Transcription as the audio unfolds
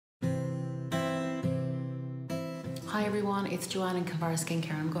Hi everyone, it's Joanne in Kinvara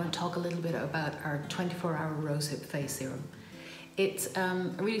Skincare. I'm going to talk a little bit about our 24-hour Rosehip face serum. It's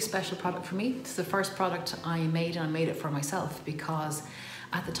a really special product for me. It's the first product I made, and I made it for myself because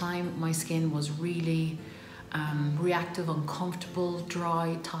at the time my skin was really reactive, uncomfortable,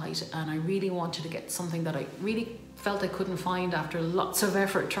 dry, tight, and I really wanted to get something that I really felt I couldn't find after lots of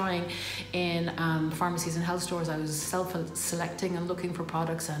effort trying in pharmacies and health stores. I was self-selecting and looking for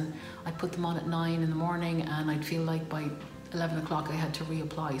products, and I'd put them on at 9 in the morning and I'd feel like by 11 o'clock I had to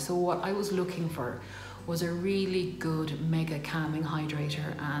reapply. So what I was looking for was a really good mega calming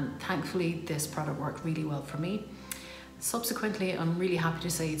hydrator, and thankfully this product worked really well for me. Subsequently, I'm really happy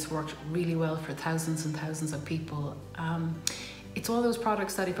to say it's worked really well for thousands and thousands of people. It's one of those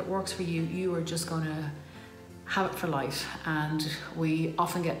products that if it works for you, you are just going to have it for life. And we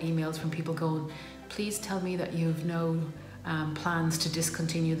often get emails from people going, please tell me that you've no plans to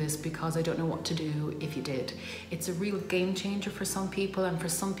discontinue this because I don't know what to do if you did. It's a real game changer for some people, and for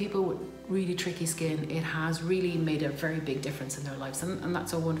some people with really tricky skin, it has really made a very big difference in their lives, and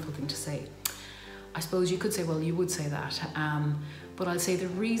that's a wonderful thing to say. I suppose you could say, well, you would say that, but I'll say the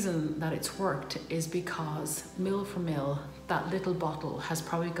reason that it's worked is because mil for mil, that little bottle has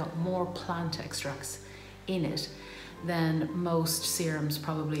probably got more plant extracts in it than most serums,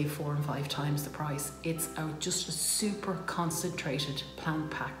 probably 4 and 5 times the price. It's just a super concentrated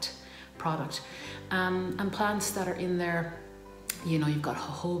plant-packed product. And plants that are in there, you know, you've got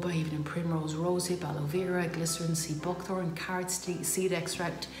jojoba, even in primrose, rosehip, aloe vera, glycerin, sea buckthorn, carrot seed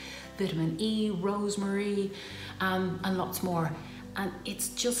extract, vitamin E, rosemary, and lots more. And it's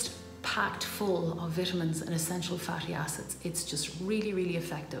just packed full of vitamins and essential fatty acids. It's just really, really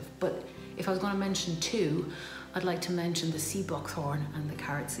effective. But if I was going to mention two, I'd like to mention the sea buckthorn and the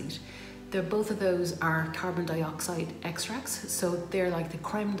carrot seed. Both of those are carbon dioxide extracts, so they're like the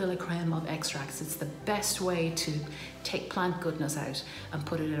creme de la creme of extracts. It's the best way to take plant goodness out and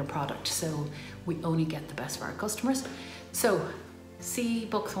put it in a product, so we only get the best for our customers. So sea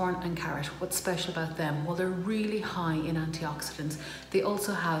buckthorn and carrot, what's special about them? Well, they're really high in antioxidants. They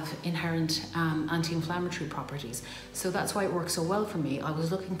also have inherent anti-inflammatory properties, so that's why it works so well for me. I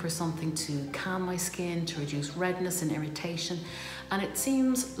was looking for something to calm my skin, to reduce redness and irritation, and it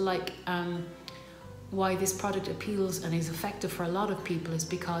seems like why this product appeals and is effective for a lot of people is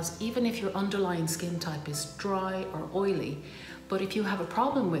because even if your underlying skin type is dry or oily, but if you have a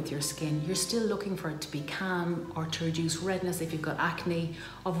problem with your skin, you're still looking for it to be calm or to reduce redness if you've got acne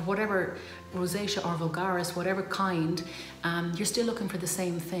of whatever, rosacea or vulgaris, whatever kind, you're still looking for the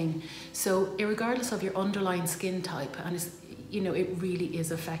same thing. So regardless of your underlying skin type, and it's, you know, it really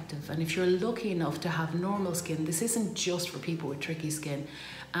is effective. And if you're lucky enough to have normal skin, this isn't just for people with tricky skin.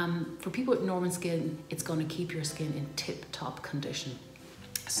 For people with normal skin, it's going to keep your skin in tip-top condition.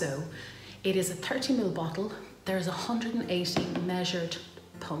 So it is a 30 ml bottle. There's 180 measured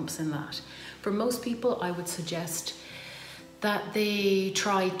pumps in that. For most people, I would suggest that they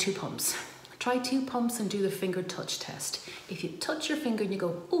try 2 pumps. Try 2 pumps and do the finger touch test. If you touch your finger and you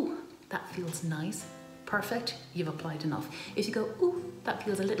go, ooh, that feels nice, perfect, you've applied enough. If you go, ooh, that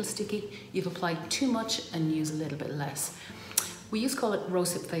feels a little sticky, you've applied too much and use a little bit less. We used to call it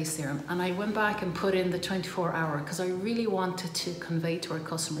Rosehip Face Serum, and I went back and put in the 24-hour because I really wanted to convey to our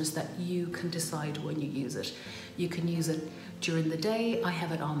customers that you can decide when you use it. You can use it during the day. I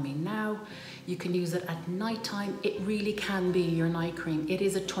have it on me now. You can use it at nighttime. It really can be your night cream. It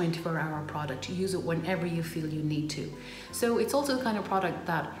is a 24-hour product. Use it whenever you feel you need to. So it's also the kind of product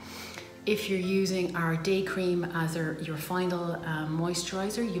that if you're using our day cream as your final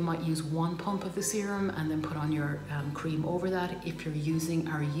moisturizer, you might use 1 pump of the serum and then put on your cream over that. If you're using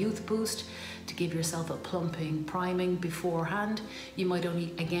our youth boost to give yourself a plumping priming beforehand, you might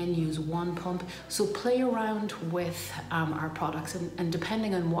only again use 1 pump. So play around with our products, and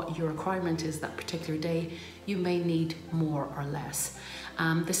depending on what your requirement is that particular day, you may need more or less.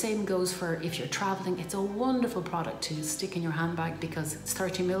 The same goes for if you're traveling. It's a wonderful product to stick in your handbag because it's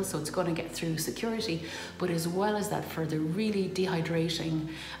 30 ml, so it's going to get through security. But as well as that, for the really dehydrating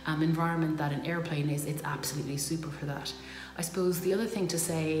environment that an airplane is, it's absolutely super for that. I suppose the other thing to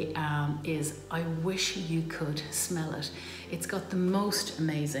say is I wish you could smell it. It's got the most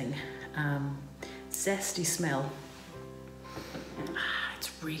amazing zesty smell.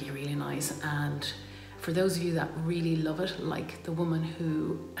 It's really, really nice. And for those of you that really love it, like the woman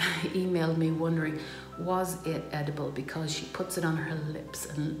who emailed me wondering, was it edible, because she puts it on her lips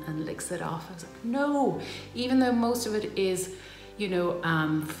and licks it off. I was like, no, even though most of it is, you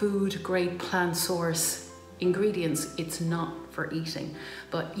know, food grade plant source ingredients, it's not for eating.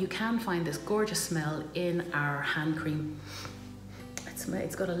 But you can find this gorgeous smell in our hand cream. It's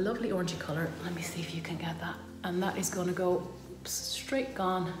It's got a lovely orangey colour. Let me see if you can get that. And that is going to go straight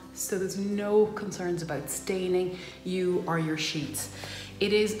gone, so there's no concerns about staining you or your sheets.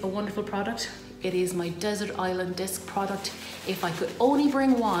 It is a wonderful product. It is my desert island disc product. If I could only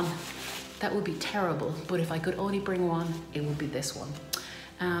bring one, that would be terrible, but if I could only bring one, it would be this one.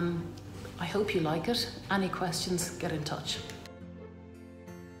 I hope you like it. Any questions, get in touch.